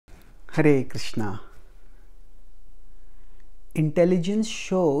Hare Krishna. Intelligence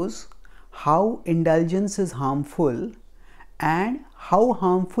shows how indulgence is harmful and how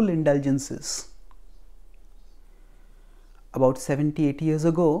harmful indulgence is. About 70-80 years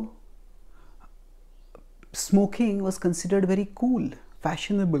ago, smoking was considered very cool,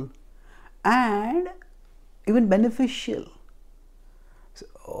 fashionable, and even beneficial.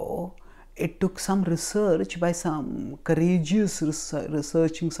 So, it took some research by some courageous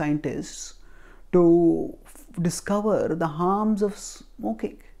researching scientists to discover the harms of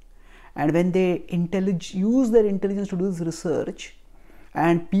smoking. And when they use their intelligence to do this research,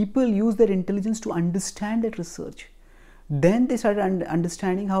 and people use their intelligence to understand that research, then they started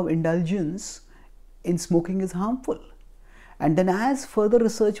understanding how indulgence in smoking is harmful. And then as further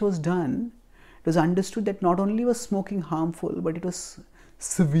research was done, it was understood that not only was smoking harmful, but it was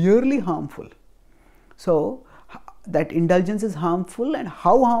severely harmful. So that indulgence is harmful, and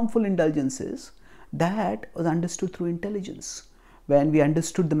how harmful indulgence is, that was understood through intelligence. When we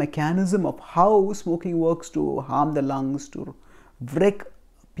understood the mechanism of how smoking works to harm the lungs, to wreck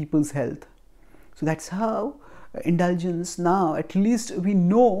people's health. So that's how indulgence, now at least we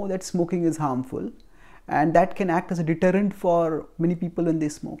know that smoking is harmful, and that can act as a deterrent for many people when they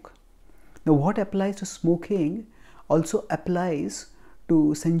smoke. Now what applies to smoking also applies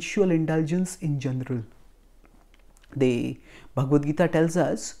to sensual indulgence in general. The Bhagavad-Gītā tells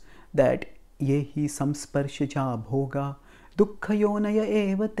us that yehi samsparshaja bhoga dukkhayonaya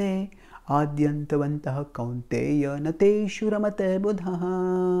evate adyantavantah kaunteya nateshu ramate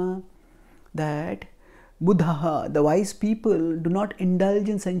buddhaha. That buddhaha, the wise people, do not indulge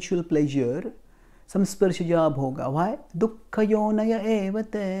in sensual pleasure. Samsparshaja bhoga. Why? Dukkhayonaya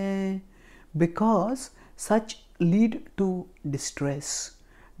evate. Because such lead to distress.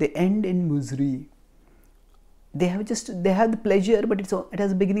 They end in misery. They have the pleasure, but it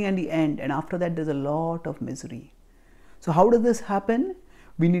has a beginning and the end, and after that there's a lot of misery. So how does this happen?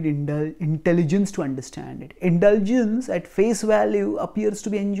 We need intelligence to understand it. Indulgence at face value appears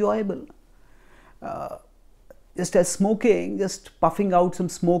to be enjoyable. Just as smoking, just puffing out some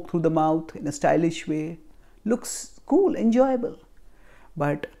smoke through the mouth in a stylish way, looks cool, enjoyable.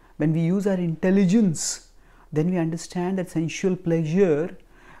 But when we use our intelligence, then we understand that sensual pleasure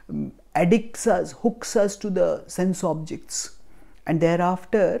addicts us, hooks us to the sense objects. And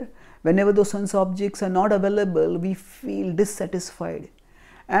thereafter, whenever those sense objects are not available, we feel dissatisfied.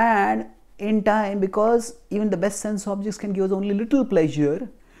 And in time, because even the best sense objects can give us only little pleasure,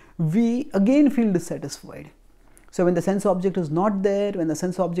 we again feel dissatisfied. So when the sense object is not there, when the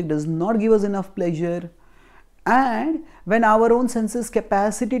sense object does not give us enough pleasure, and when our own senses'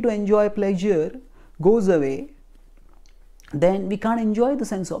 capacity to enjoy pleasure goes away, then we can't enjoy the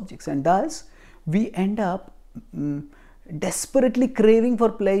sense objects, and thus we end up desperately craving for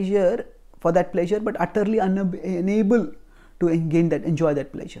pleasure, but utterly unable to enjoy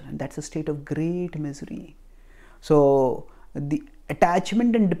that pleasure, and that's a state of great misery. So the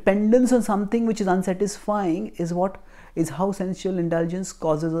attachment and dependence on something which is unsatisfying is how sensual indulgence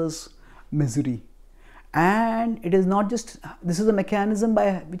causes us misery. And it is not just, this is a mechanism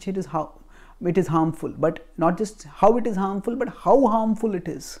by which it is harmful, but not just how it is harmful, but how harmful it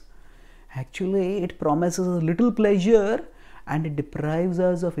is. Actually, it promises us little pleasure and it deprives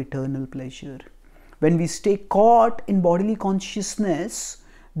us of eternal pleasure. When we stay caught in bodily consciousness,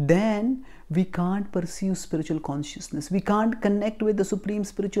 then we can't pursue spiritual consciousness. We can't connect with the supreme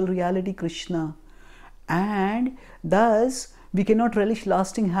spiritual reality, Krishna. And thus, we cannot relish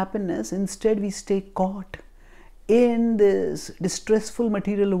lasting happiness. Instead, we stay caught in this distressful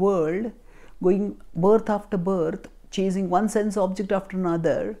material world, going birth after birth, chasing one sense object after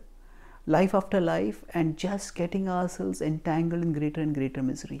another, life after life, and just getting ourselves entangled in greater and greater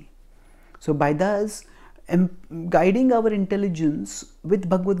misery. So by thus guiding our intelligence with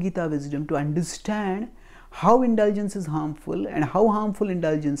Bhagavad-Gītā wisdom to understand how indulgence is harmful and how harmful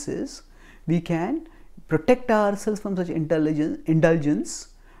indulgence is, we can protect ourselves from such indulgence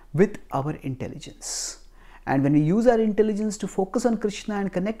with our intelligence. And when we use our intelligence to focus on Krishna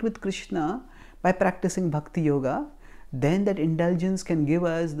and connect with Krishna by practicing Bhakti Yoga, then that indulgence can give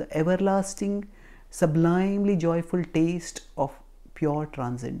us the everlasting, sublimely joyful taste of pure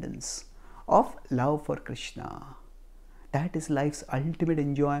transcendence, of love for Krishna. That is life's ultimate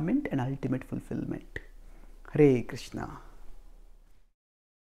enjoyment and ultimate fulfillment. Hare Krishna.